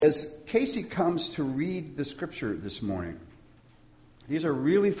As Casey comes to read the scripture this morning, these are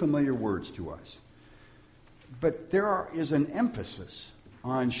really familiar words to us. But there is an emphasis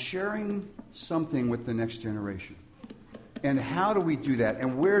on sharing something with the next generation. And how do we do that?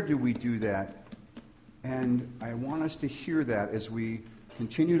 And where do we do that? And I want us to hear that as we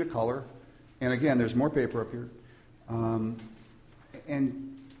continue to color. And again, there's more paper up here. And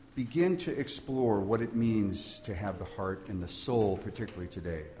begin to explore what it means to have the heart and the soul, particularly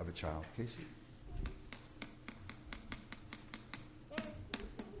today, of a child. Casey?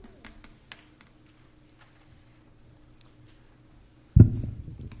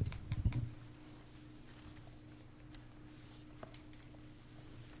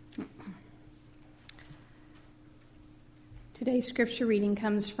 Today's scripture reading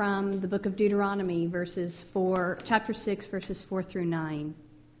comes from the book of Deuteronomy, chapter 6, verses 4 through 9.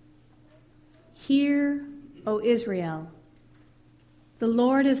 Hear, O Israel, the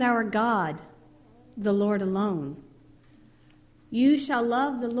Lord is our God, the Lord alone. You shall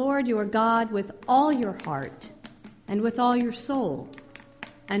love the Lord your God with all your heart, and with all your soul,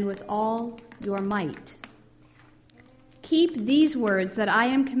 and with all your might. Keep these words that I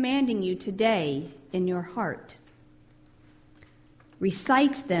am commanding you today in your heart.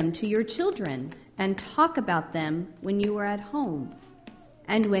 Recite them to your children, and talk about them when you are at home,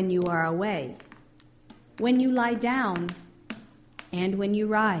 and when you are away, when you lie down, and when you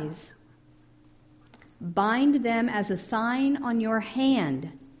rise. Bind them as a sign on your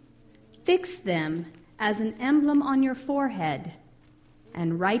hand. Fix them as an emblem on your forehead,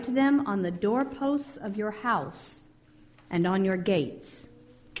 and write them on the doorposts of your house and on your gates.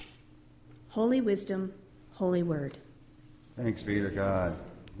 Holy wisdom, holy word. Thanks be to God.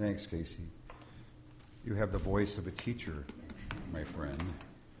 Thanks, Casey. You have the voice of a teacher, my friend.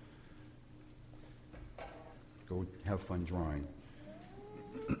 Go have fun drawing.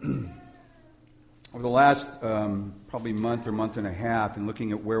 Over the last probably month or month and a half, in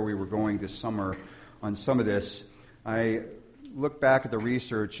looking at where we were going this summer on some of this, I look back at the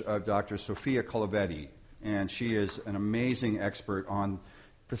research of Dr. Sofia Colavetti, and she is an amazing expert on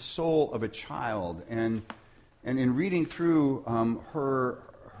the soul of a child. And in reading through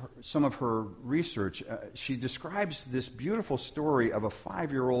some of her research, she describes this beautiful story of a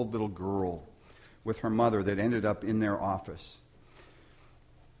 5-year-old little girl with her mother that ended up in their office.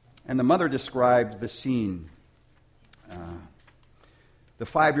 And the mother described the scene. The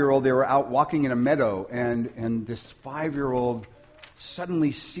 5-year-old, they were out walking in a meadow, and this 5-year-old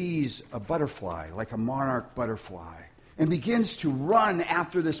suddenly sees a butterfly, like a monarch butterfly, and begins to run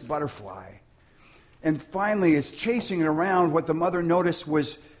after this butterfly. And finally is chasing it around. What the mother noticed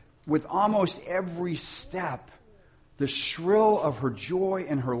was, with almost every step, the shrill of her joy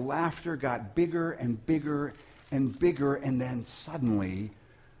and her laughter got bigger and bigger and bigger, and then suddenly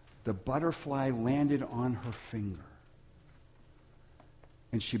the butterfly landed on her finger.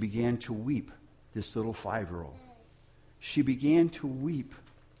 And she began to weep, this little 5-year-old. She began to weep.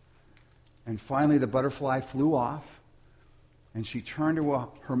 And finally the butterfly flew off, and she turned to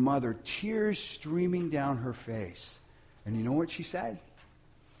her mother, tears streaming down her face. And you know what she said?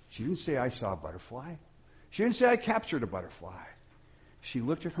 She didn't say, "I saw a butterfly." She didn't say, "I captured a butterfly." She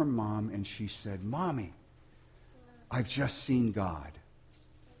looked at her mom and she said, "Mommy, I've just seen God.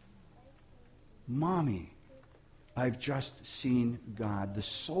 Mommy, I've just seen God." The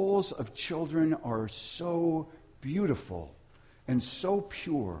souls of children are so beautiful and so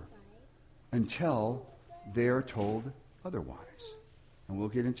pure until they're told otherwise. And we'll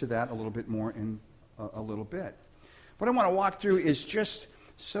get into that a little bit more in a little bit. What I want to walk through is just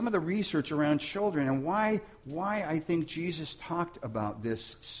some of the research around children and why I think Jesus talked about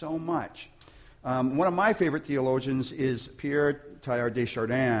this so much. One of my favorite theologians is Pierre Teilhard de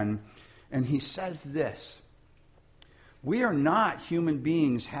Chardin, and he says this: we are not human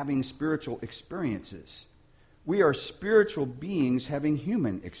beings having spiritual experiences. We are spiritual beings having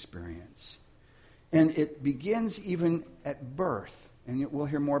human experience. And it begins even at birth. And we'll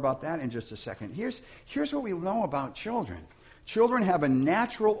hear more about that in just a second. Here's what we know about children. Children have a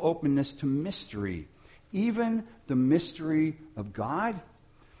natural openness to mystery, even the mystery of God,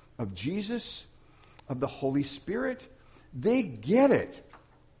 of Jesus, of the Holy Spirit. They get it.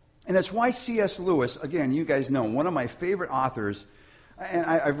 And that's why C.S. Lewis, again, you guys know, one of my favorite authors, and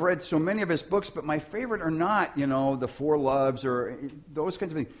I've read so many of his books, but my favorite are not, the Four Loves or those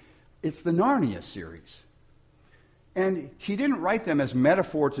kinds of things. It's the Narnia series. And he didn't write them as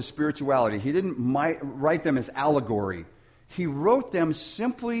metaphor to spirituality. He didn't write them as allegory. He wrote them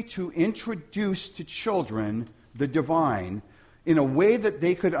simply to introduce to children the divine in a way that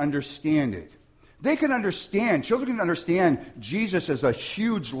they could understand it. They can understand, children can understand Jesus as a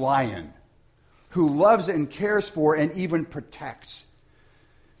huge lion who loves and cares for and even protects.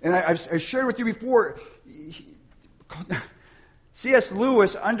 And I've shared with you before, C.S.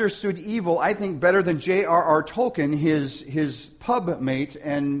 Lewis understood evil, I think, better than J.R.R. Tolkien, his pub mate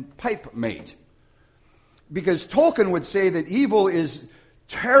and pipe mate. Because Tolkien would say that evil is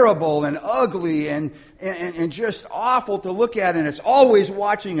terrible and ugly and just awful to look at, and it's always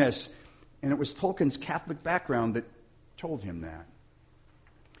watching us. And it was Tolkien's Catholic background that told him that.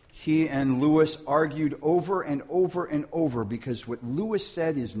 He and Lewis argued over and over and over because what Lewis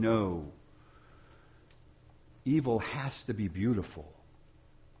said is no. Evil has to be beautiful.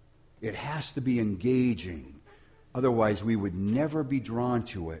 It has to be engaging. Otherwise, we would never be drawn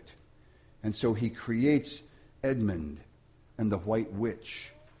to it. And so he creates Edmund and the White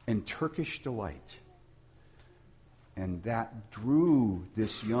Witch and Turkish Delight. And that drew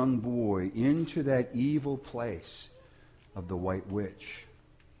this young boy into that evil place of the White Witch.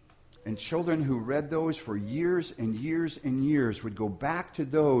 And children who read those for years and years and years would go back to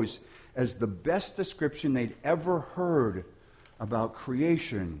those as the best description they'd ever heard about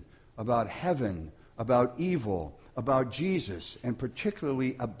creation, about heaven, about evil, about Jesus, and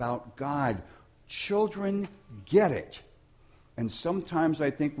particularly about God. Children get it. And sometimes I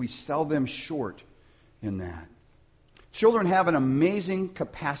think we sell them short in that. Children have an amazing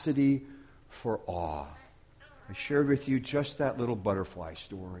capacity for awe. I shared with you just that little butterfly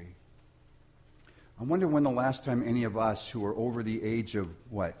story. I wonder when the last time any of us who are over the age of,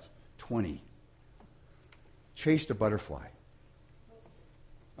 20, chased a butterfly.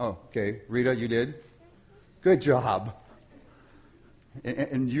 Oh, okay. Rita, you did? Good job.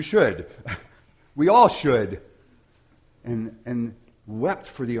 And you should. We all should. And wept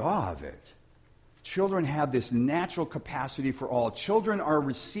for the awe of it. Children have this natural capacity for awe. Children are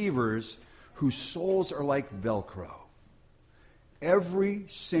receivers whose souls are like Velcro. Every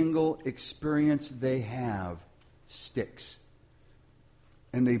single experience they have sticks.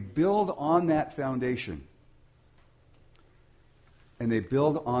 And they build on that foundation. And they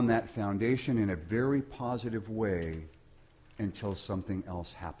build on that foundation in a very positive way until something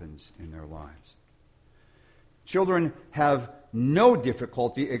else happens in their lives. Children have no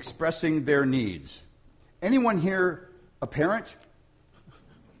difficulty expressing their needs. Anyone here a parent?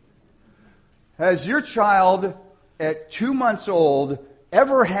 Has your child at 2 months old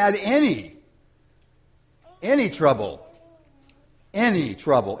ever had any trouble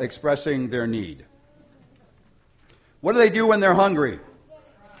expressing their need? What do they do when they're hungry?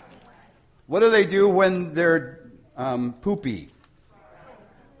 What do they do when they're poopy?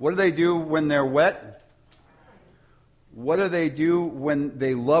 What do they do when they're wet? What do they do when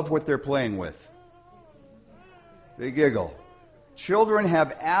they love what they're playing with? They giggle. Children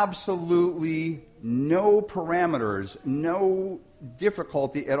have absolutely no parameters, no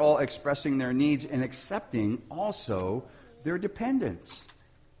difficulty at all expressing their needs and accepting also their dependence.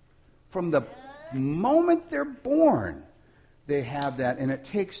 From the moment they're born, they have that, and it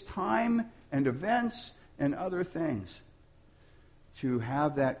takes time and events and other things to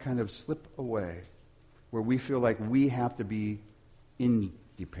have that kind of slip away where we feel like we have to be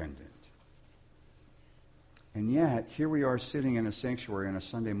independent. And yet, here we are sitting in a sanctuary on a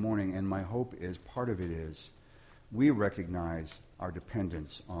Sunday morning, and my hope is, part of it is, we recognize our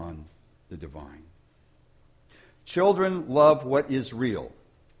dependence on the divine. Children love what is real.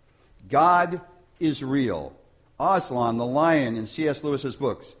 God is real. Aslan, the lion in C.S. Lewis's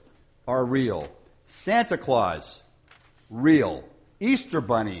books, are real. Santa Claus, real. Easter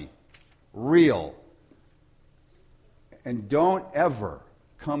Bunny, real. And don't ever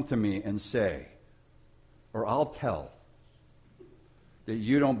come to me and say, or I'll tell, that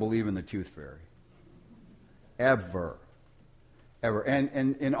you don't believe in the tooth fairy. Ever. Ever.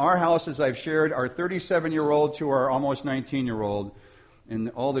 And in our house, as I've shared, our 37-year-old to our almost 19-year-old, and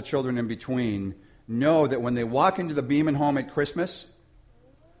all the children in between, know that when they walk into the Beeman home at Christmas,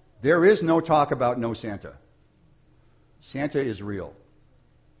 there is no talk about no Santa. Santa is real.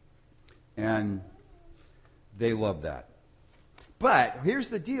 And they love that. But here's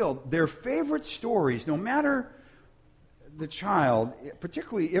the deal. Their favorite stories, no matter the child,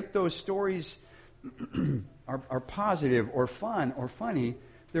 particularly if those stories are positive or fun or funny,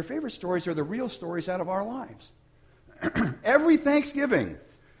 their favorite stories are the real stories out of our lives. Every Thanksgiving,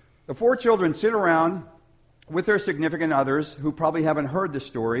 the 4 children sit around with their significant others who probably haven't heard the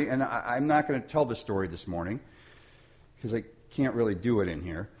story, and I'm not going to tell the story this morning because I can't really do it in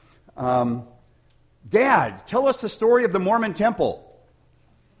here. Dad, tell us the story of the Mormon temple.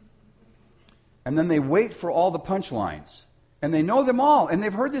 And then they wait for all the punchlines. And they know them all. And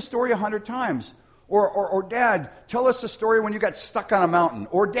they've heard this story 100 times. Or Dad, tell us a story when you got stuck on a mountain.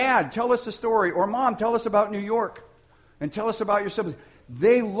 Or Dad, tell us a story. Or Mom, tell us about New York. And tell us about your siblings.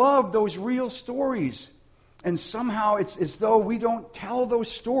 They love those real stories. And somehow it's as though we don't tell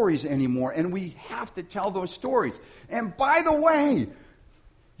those stories anymore. And we have to tell those stories. And by the way,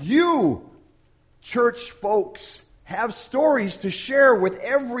 you, church folks, have stories to share with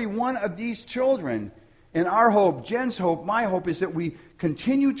every one of these children. And our hope, Jen's hope, my hope, is that we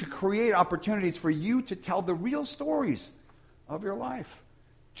continue to create opportunities for you to tell the real stories of your life.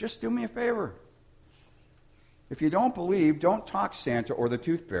 Just do me a favor. If you don't believe, don't talk Santa or the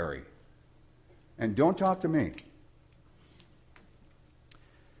Tooth Fairy. And don't talk to me.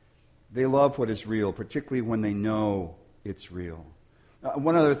 They love what is real, particularly when they know it's real.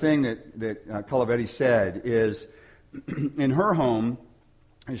 One other thing that Calavetti said is, in her home,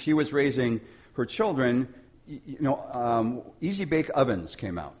 as she was raising her children, Easy Bake Ovens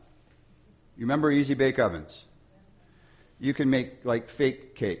came out. You remember Easy Bake Ovens? You can make like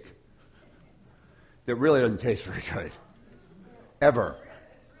fake cake that really doesn't taste very good. Ever.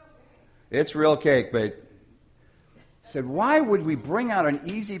 It's real cake, but said, why would we bring out an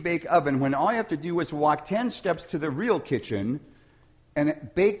Easy Bake Oven when all you have to do is walk 10 steps to the real kitchen and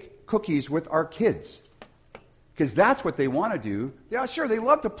bake cookies with our kids? Because that's what they want to do. Yeah, sure, they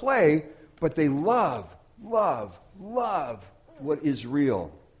love to play, but they love what is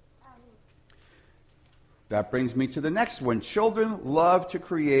real. That brings me to the next one. Children love to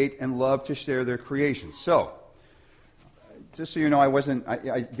create and love to share their creations. So, just so you know,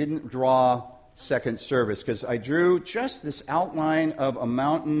 I didn't draw second service because I drew just this outline of a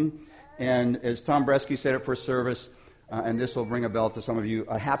mountain, and as Tom Bresky said at first service, and this will ring a bell to some of you,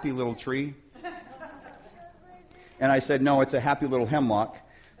 a happy little tree. And I said, no, it's a happy little hemlock.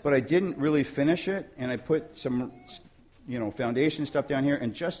 But I didn't really finish it, and I put some, foundation stuff down here,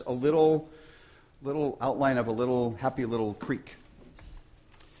 and just a little outline of a little happy little creek.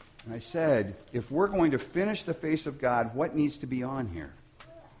 And I said, if we're going to finish the face of God, what needs to be on here?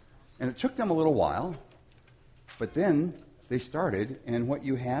 And it took them a little while, but then they started, and what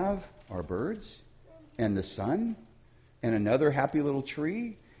you have are birds, and the sun, and another happy little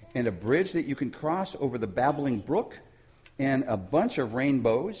tree, and a bridge that you can cross over the babbling brook, and a bunch of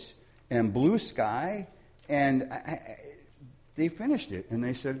rainbows, and blue sky, and they finished it, and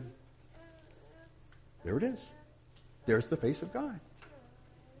they said, there it is. There's the face of God.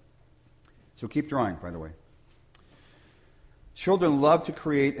 So keep drawing, by the way. Children love to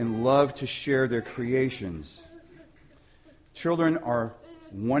create and love to share their creations. Children are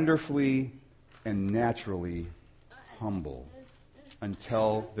wonderfully and naturally humble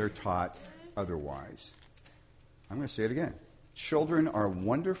until they're taught otherwise. I'm going to say it again. Children are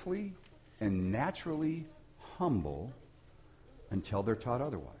wonderfully and naturally humble until they're taught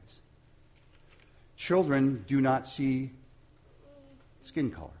otherwise. Children do not see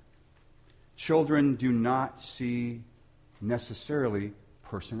skin color. Children do not see necessarily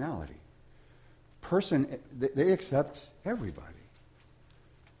personality. They accept everybody.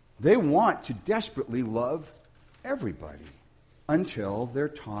 They want to desperately love everybody until they're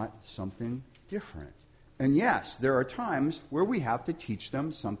taught something different. And yes, there are times where we have to teach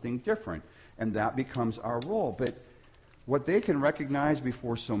them something different, and that becomes our role. But what they can recognize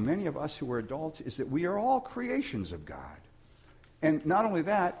before so many of us who are adults is that we are all creations of God. And not only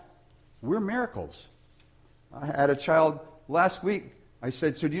that, we're miracles. I had a child last week. I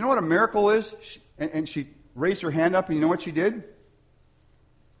said, so do you know what a miracle is? And she raised her hand up, and you know what she did?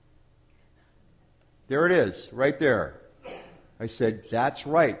 There it is, right there. I said, that's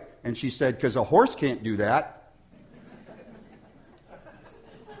right. And she said, because a horse can't do that.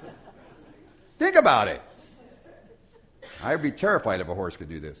 Think about it. I'd be terrified if a horse could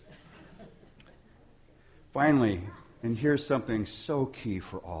do this. Finally, and here's something so key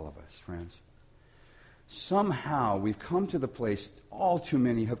for all of us, friends. Somehow we've come to the place, all too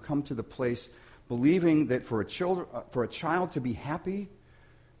many have come to the place, believing that for a child to be happy,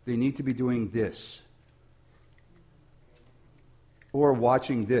 they need to be doing this. Or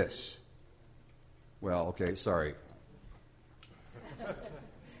watching this. Well, okay, sorry.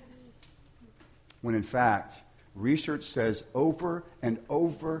 When in fact, research says over and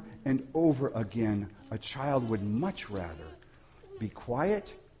over and over again, a child would much rather be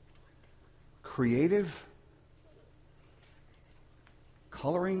quiet, creative,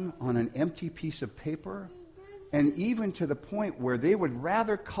 coloring on an empty piece of paper, and even to the point where they would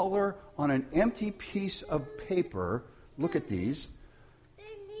rather color on an empty piece of paper, look at these,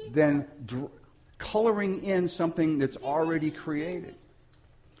 than coloring in something that's already created.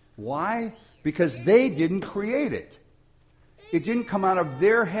 Why? Because they didn't create it. It didn't come out of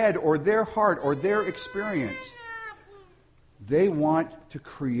their head or their heart or their experience. They want to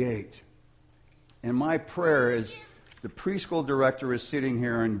create. And my prayer is the preschool director is sitting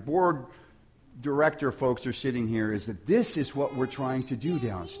here and board director folks are sitting here, is that this is what we're trying to do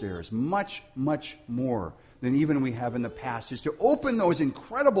downstairs. Much, much more than even we have in the past, is to open those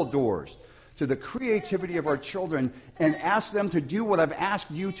incredible doors to the creativity of our children and ask them to do what I've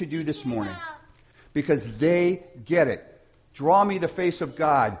asked you to do this morning. Because they get it. Draw me the face of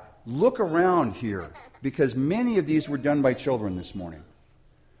God. Look around here, because many of these were done by children this morning.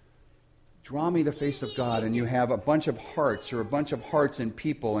 Draw me the face of God, and you have a bunch of hearts, or a bunch of hearts and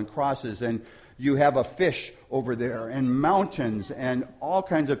people and crosses, and you have a fish over there, and mountains, and all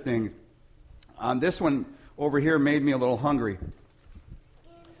kinds of things. This one over here made me a little hungry.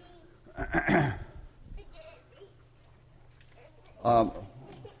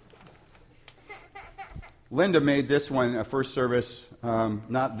 Linda made this one a first service.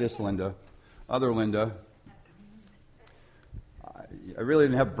 Not this Linda, other Linda. I really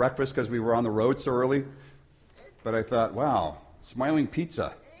didn't have breakfast because we were on the road so early. But I thought, wow, smiling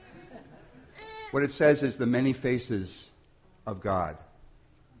pizza. What it says is the many faces of God.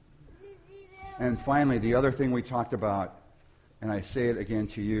 And finally, the other thing we talked about, and I say it again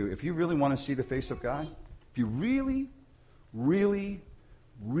to you, if you really want to see the face of God, if you really, really,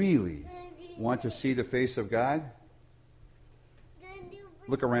 really want to see the face of God,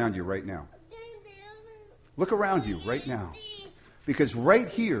 look around you right now. Look around you right now. Because right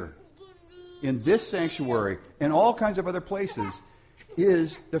here, in this sanctuary, and all kinds of other places,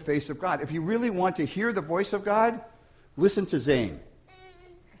 is the face of God. If you really want to hear the voice of God, listen to Zane.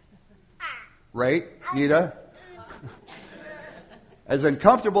 Right, Nita? As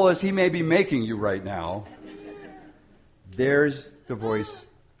uncomfortable as he may be making you right now, there's the voice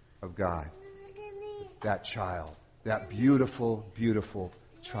of God. That child. That beautiful, beautiful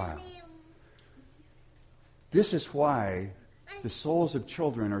child. This is why the souls of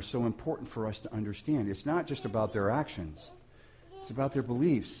children are so important for us to understand. It's not just about their actions. It's about their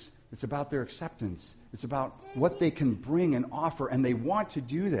beliefs. It's about their acceptance. It's about what they can bring and offer, and they want to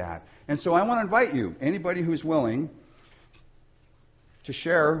do that. And so I want to invite you, anybody who's willing, to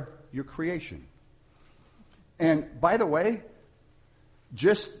share your creation. And by the way,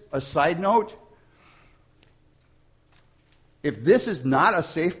 just a side note, if this is not a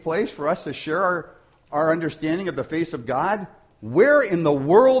safe place for us to share our understanding of the face of God, where in the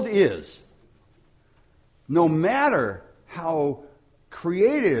world is? No matter how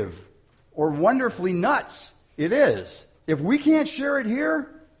creative or wonderfully nuts it is, if we can't share it here,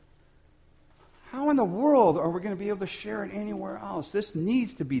 how in the world are we going to be able to share it anywhere else? This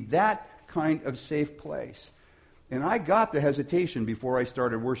needs to be that kind of safe place. And I got the hesitation before I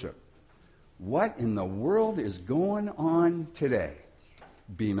started worship. What in the world is going on today,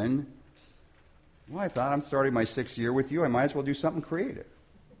 Beeman? Well, I thought I'm starting my 6th year with you. I might as well do something creative.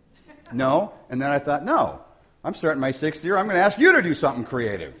 No. And then I thought, no, I'm starting my 6th year. I'm going to ask you to do something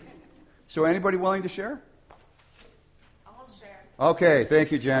creative. So anybody willing to share? I'll share. Okay.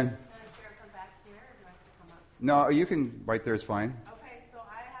 Thank you, Jen. Can I share from back here, or do I have to come up? No, you can, right there is fine. Okay, so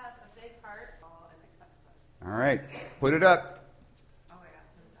I have a big heart and acceptance. All right. Put it up. Oh, I got to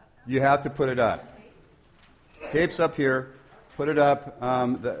put it up now? You have to put it up. Tape's up here. Put it up.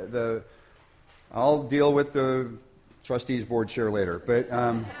 I'll deal with the trustees board chair later, but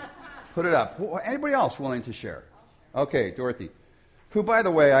put it up. Anybody else willing to share? Okay, Dorothy. Who, by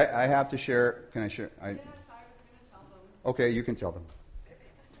the way, I have to share. Can I share? Yes, I was going to tell them. Okay, you can tell them.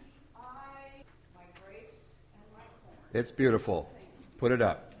 My grapes and my corn. It's beautiful. Put it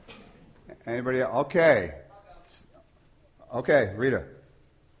up. Anybody else? Okay. Okay, Rita.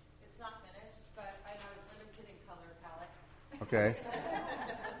 It's not finished, but I was limited in color palette. Okay.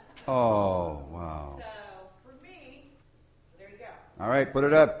 Oh, wow. So, for me, there you go. All right, put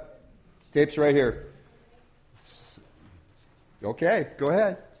it up. Tape's right here. Okay, go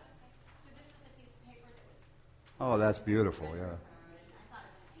ahead. So this is a piece of paper that Oh, was that's beautiful, yeah. I thought it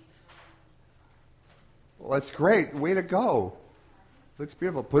would be Well, that's great. Way to go. Looks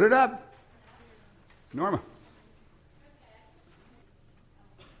beautiful. Put it up. Norma.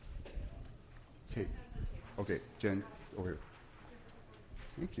 Okay. Okay, Jen, over here.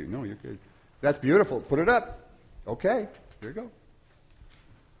 Thank you. No, you're good. That's beautiful. Put it up. Okay, there you go.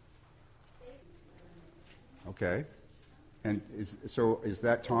 Okay. And is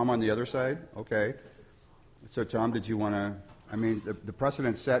that Tom on the other side? Okay. So, Tom, did you want to? I mean, the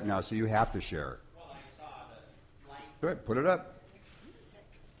precedent's set now, so you have to share. Well, I saw the light. Good. Put it up.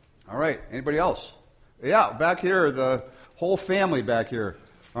 All right. Anybody else? Yeah, back here, the whole family back here.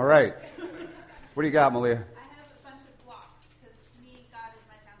 All right. What do you got, Malia? I have a bunch of blocks, because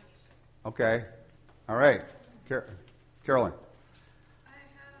Okay. All right. Carolyn.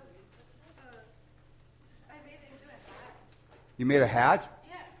 I made it into a hat. You made a hat?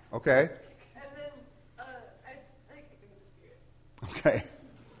 Yeah. Okay. And then I think it was the spirit. Okay.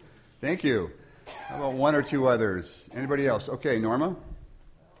 Thank you. How about one or two others? Anybody else? Okay, Norma?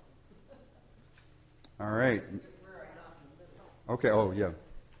 All right. Okay, oh, yeah.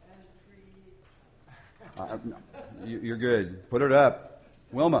 You're good. Put it up.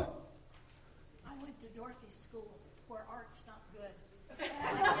 Wilma? I went to Dorothy's school where art's not good.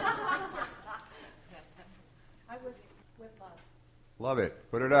 I was with love. Love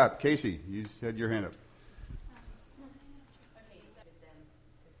it. Put it up. Casey, you had your hand up.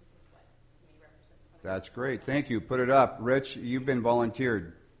 That's great. Thank you. Put it up. Rich, you've been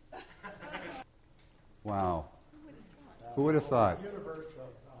volunteered. Wow. Who would have thought?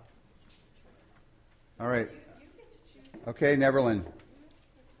 All right. Okay, Neverland.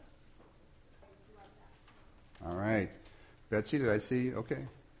 All right. Betsy, did I see? Okay.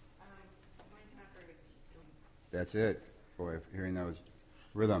 That's it. Boy, hearing those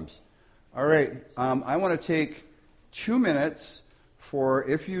rhythms. All right. I want to take 2 minutes for,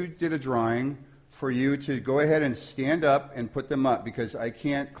 if you did a drawing, for you to go ahead and stand up and put them up, because I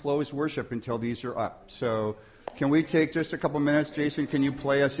can't close worship until these are up. So can we take just a couple minutes? Jason, can you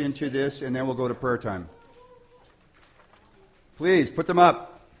play us into this, and then we'll go to prayer time? Please, put them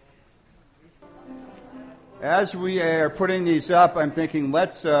up. As we are putting these up, I'm thinking,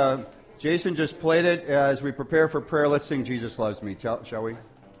 Jason just played it. As we prepare for prayer, let's sing Jesus Loves Me, shall we?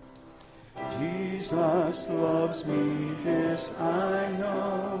 Jesus loves me, this I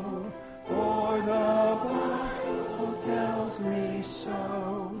know, for the Bible tells me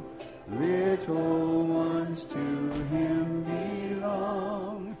so. Little ones to Him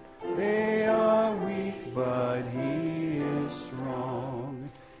belong. They are weak, but He is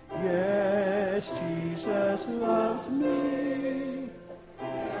strong. Yes, Jesus loves me.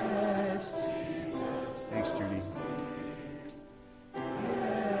 Yes, Jesus. Thanks, Judy.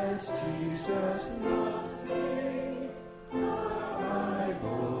 Yes, Jesus loves me. The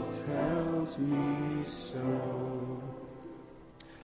Bible tells me